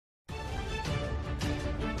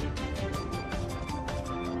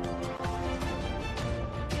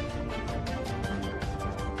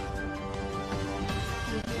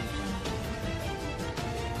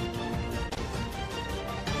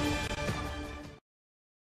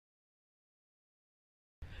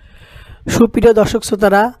সুপ্রিয় দর্শক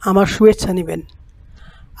শ্রোতারা, আমার শুভেচ্ছা নেবেন।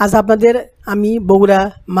 আজ আপনাদের আমি বগুড়া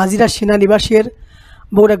মাজিরা সেনানিবাসের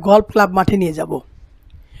বগুড়া গল্ফ ক্লাব মাঠে নিয়ে যাব।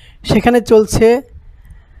 সেখানে চলছে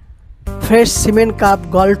fresh cement cup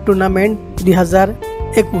golf tournament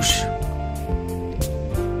 2021।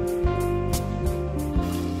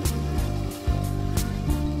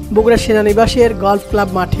 Bogura সেনানিবাসের golf club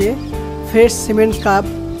মাঠে ফ্রেশ সিমেন্ট কাপ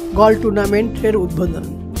গল্ফ টুর্নামেন্টের উদ্বোধন।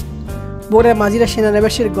 বগুড়া মাজিরা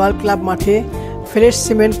সেনানিবাসের গল্ফ ক্লাব মাঠে ফ্রেশ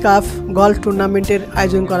সিমেন্ট কাপ গল্ফ টুর্নামেন্টের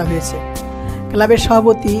আয়োজন করা হয়েছে। ক্লাবের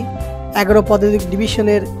সভাপতি 11 পদাতিক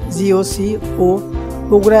ডিভিশনের জিওসি ও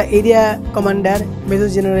Bogura area commander major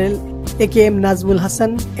general AKM Nazmul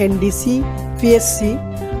Hasan NDC PSC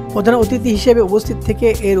প্রধান অতিথি হিসেবে উপস্থিত থেকে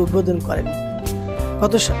এর উদ্বোধন করেন।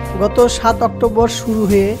 গত 7 অক্টোবর শুরু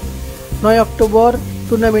হয়ে 9 অক্টোবর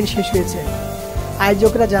টুর্নামেন্ট শেষ হয়েছে।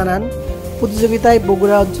 আয়োজকরা জানান, প্রতিযোগিতায়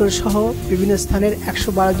বগুড়া অঞ্চল সহ বিভিন্ন স্থানের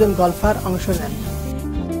 112 জন গলফার অংশ নেন।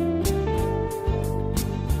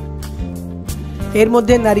 এর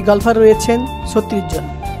মধ্যে নারী গলফার রয়েছেন 36 জন।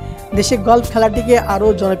 দেশে গলফ খেলাটিকে আরও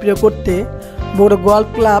জনপ্রিয় করতে বগুড়া গলফ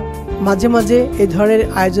ক্লাব মাঝে মাঝে এই ধরনের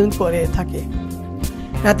আয়োজন করে থাকে।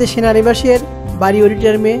 রাতে সেনানিবাসের বাড়ি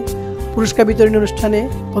অডিটোরিয়ামে পুরস্কার বিতরণী অনুষ্ঠানে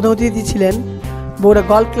প্রধান অতিথি ছিলেন বগুড়া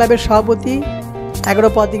গলফ ক্লাবের সভাপতি 11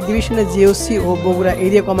 পদাতিক ডিভিশনের জিওসি ও Bogura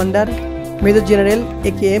area commander major general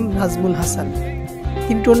AKM Nazmul Hasan.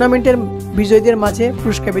 তিনি টুর্নামেন্টের বিজয়ীদের মাঝে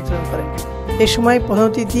পুরস্কার বিতরণ করেন। এ সময় প্রধান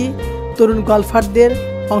অতিথি তরুণ গলফারদের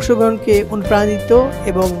অংশগ্রহণকে অনুপ্রাণিত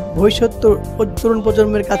এবং ভবিষ্যৎ তরুণ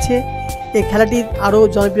প্রজন্মের কাছে এই খেলাটি আরও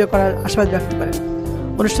জনপ্রিয় করার আশাবাদ ব্যক্ত করেন।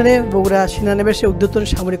 অনুষ্ঠানে বগুড়া সেনানিবাসের ঊর্ধ্বতন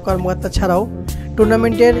সামরিক কর্মকর্তা ছাড়াও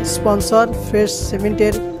টুর্নামেন্টের স্পন্সর ফ্রেশ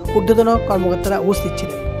সিমেন্টের ঊর্ধ্বতন কর্মকর্তারা উপস্থিত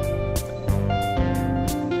ছিলেন।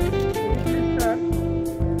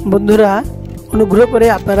 বন্ধুরা, অনুগ্রহ করে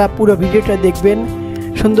আপনারা পুরো ভিডিওটা দেখবেন,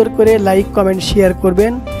 সুন্দর করে লাইক কমেন্ট শেয়ার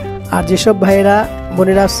করবেন। আর যেসব ভাইয়েরা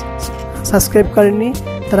বোনেরা সাবস্ক্রাইব করেননি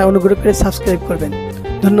তারা অনুগ্রহ করে সাবস্ক্রাইব করবেন।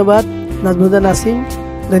 ধন্যবাদ। নাজমুদ্দা নাসিম,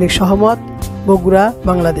 দৈনিক সহমত, Bogura,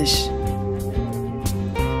 Bangladesh.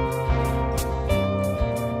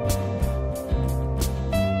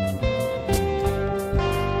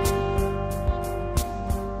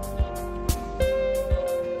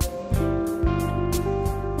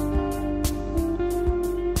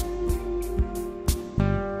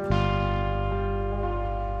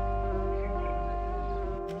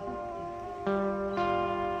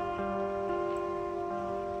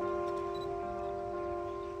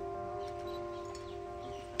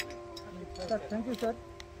 Thank you, sir.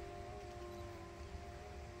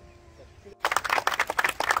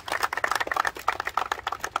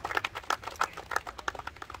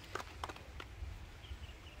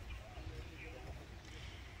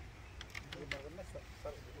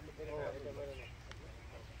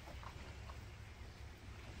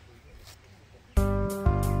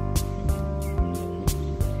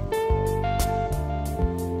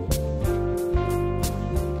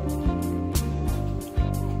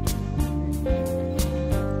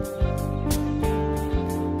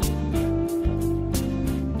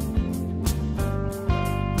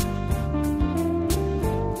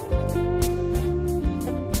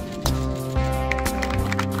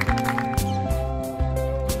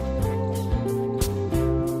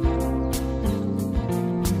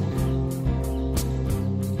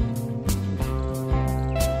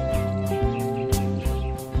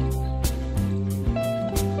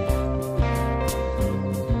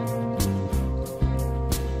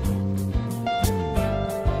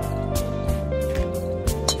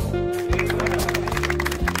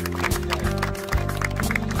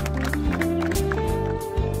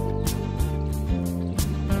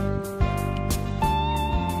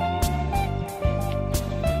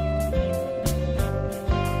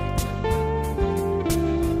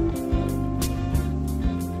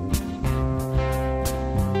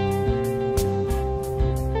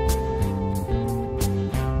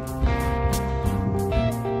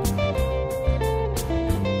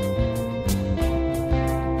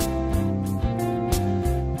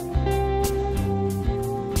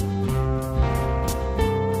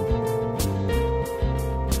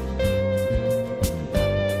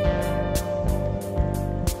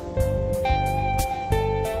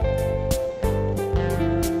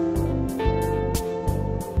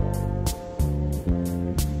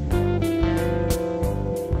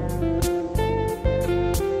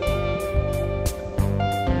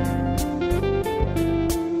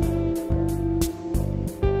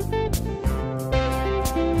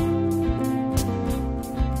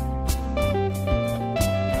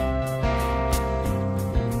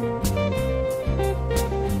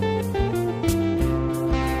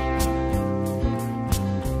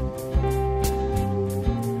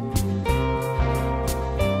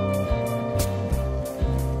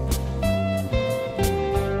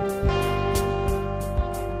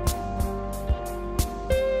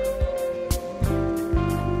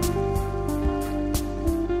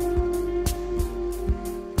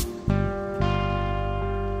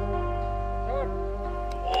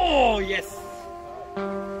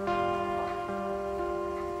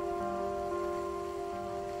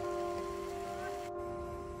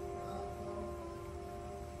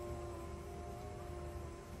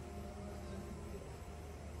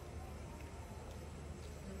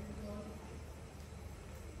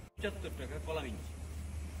 75 টাকা কলাম ইঞ্চি,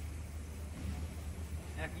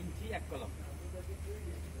 1 ইঞ্চি 1 কলাম।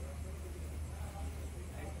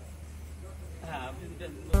 হ্যাঁ, আপনি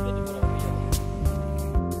যত বড় হয়ে যাবে।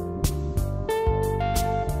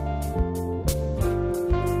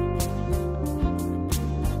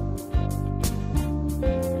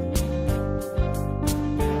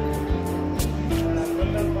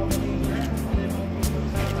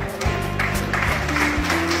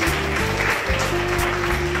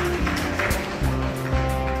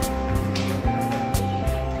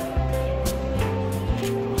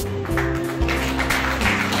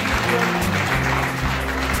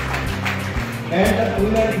 And the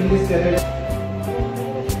winner in this category.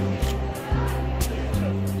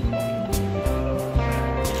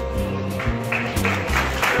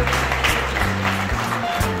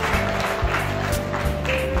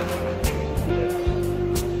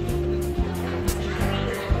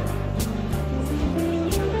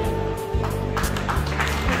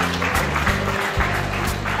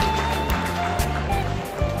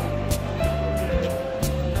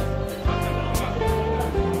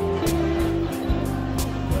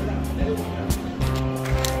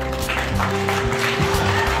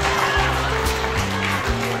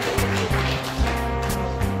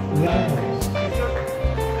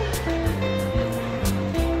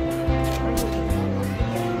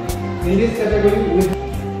 In this category, with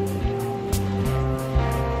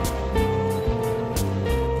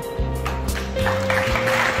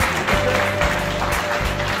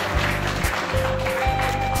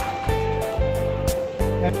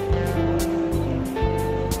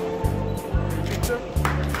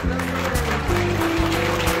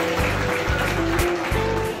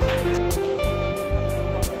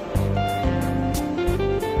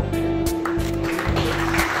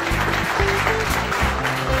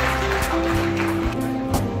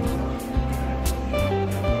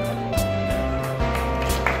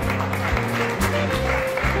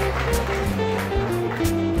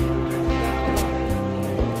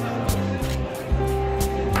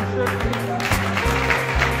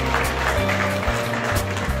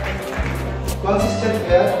consistent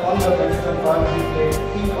wear on the badminton ball we play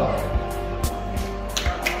teamwork.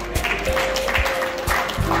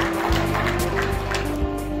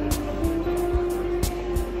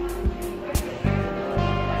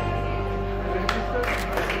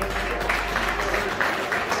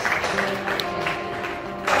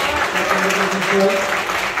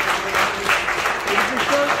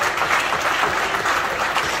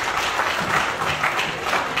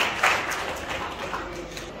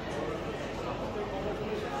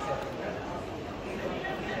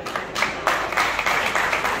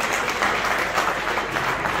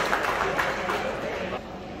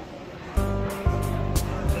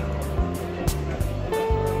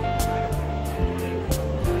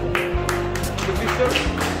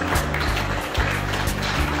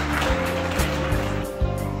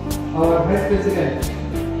 Our Vice President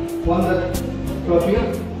won the trophy.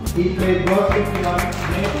 He played ball 51,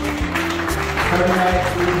 net 39,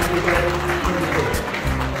 24.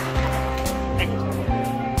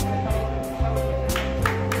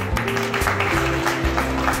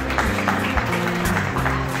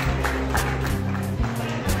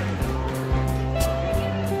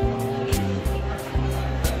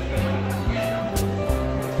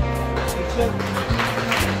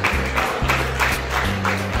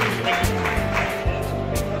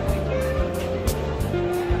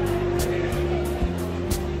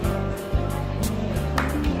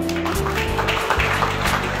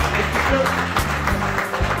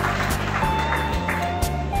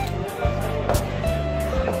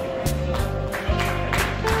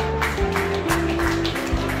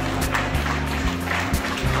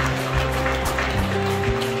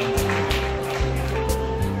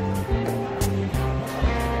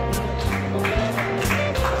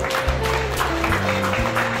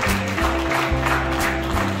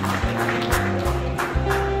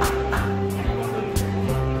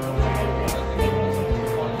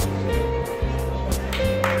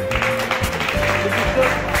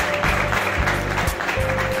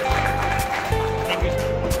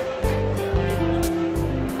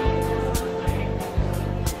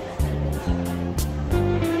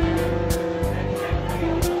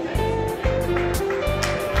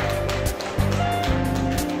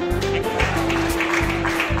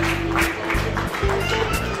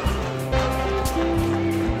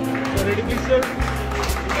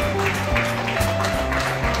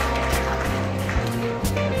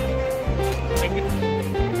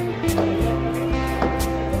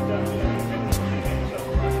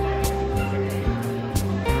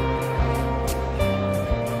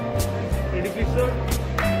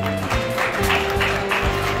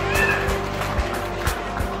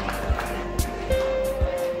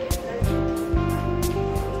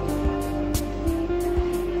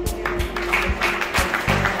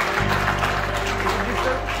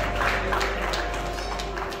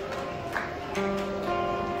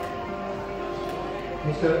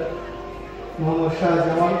 Mr. Mohammad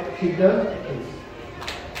Sahamat, Shidda, please.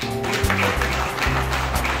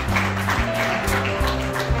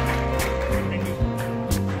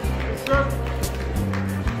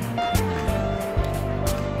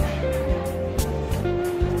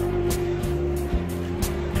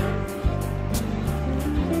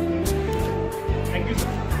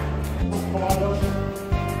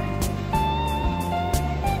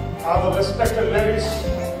 The respected ladies,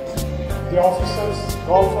 the officers,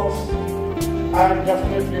 golfers, and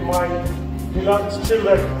definitely my beloved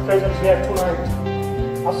children present here tonight.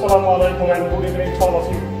 Assalamu alaikum and good evening to all of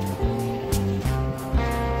you.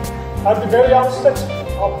 At the very outset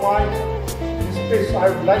of my speech, I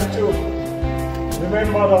would like to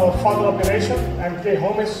remember our father of the nation and pay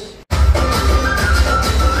homage.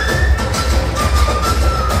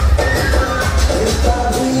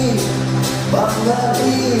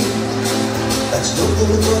 আজ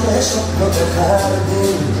নতুন করে স্বপ্ন দেখার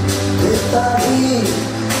দিন বেতালি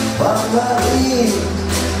বাঙালি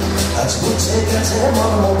আজ মুছে গেছে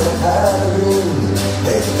মর্ম দেখার দিন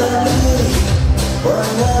বেতালি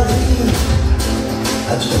বাঙালি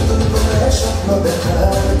আজ নতুন করে স্বপ্ন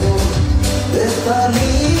দেখার দিন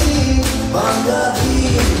বেতালি বাঙালি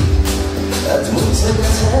আজ মুছে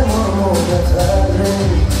গেছে মর্ম দেখার দিন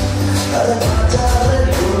আরে বাজারে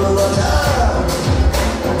ঢোল বাজা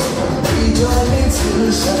বিজয় মিছিল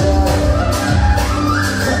সাজা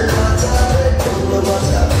বাজারে ঢোল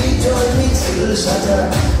বাজা বিজয় মিছিল সাজা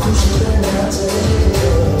খুশিতে নাচে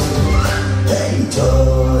এই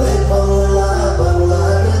জয় বাংলা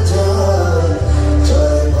বাংলার জয়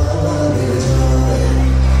জয় বাংলার জয়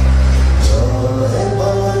জয়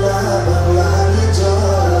বাংলা বাংলার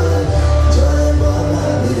জয় জয়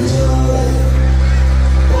বাংলার জয়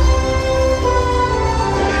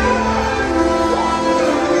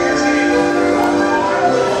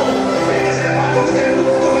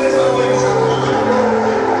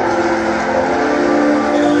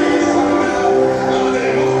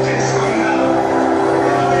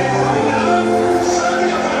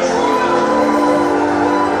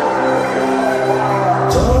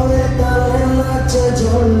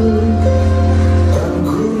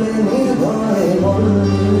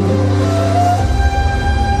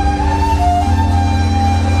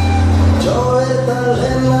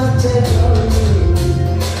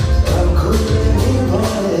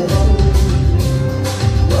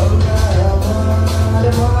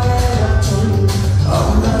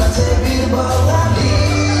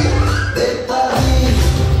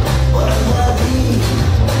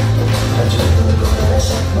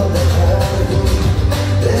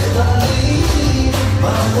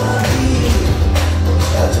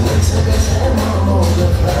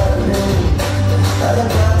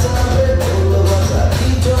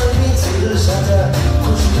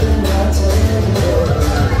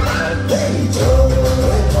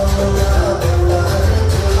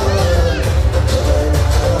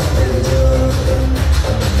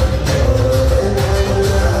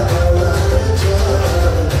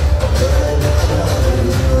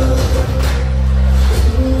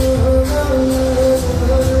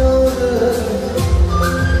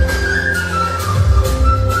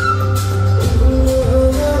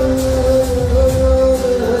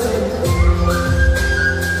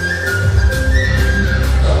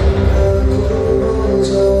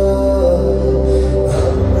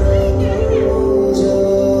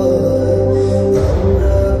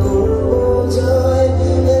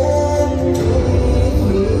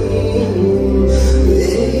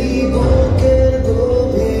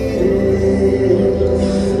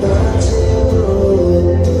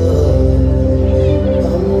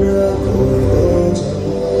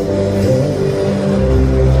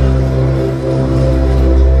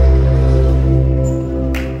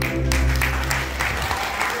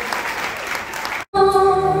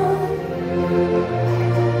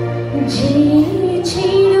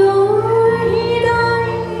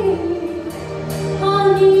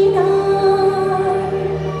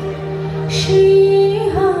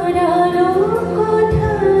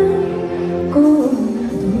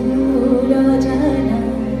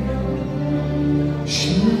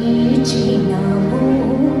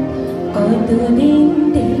কতদিন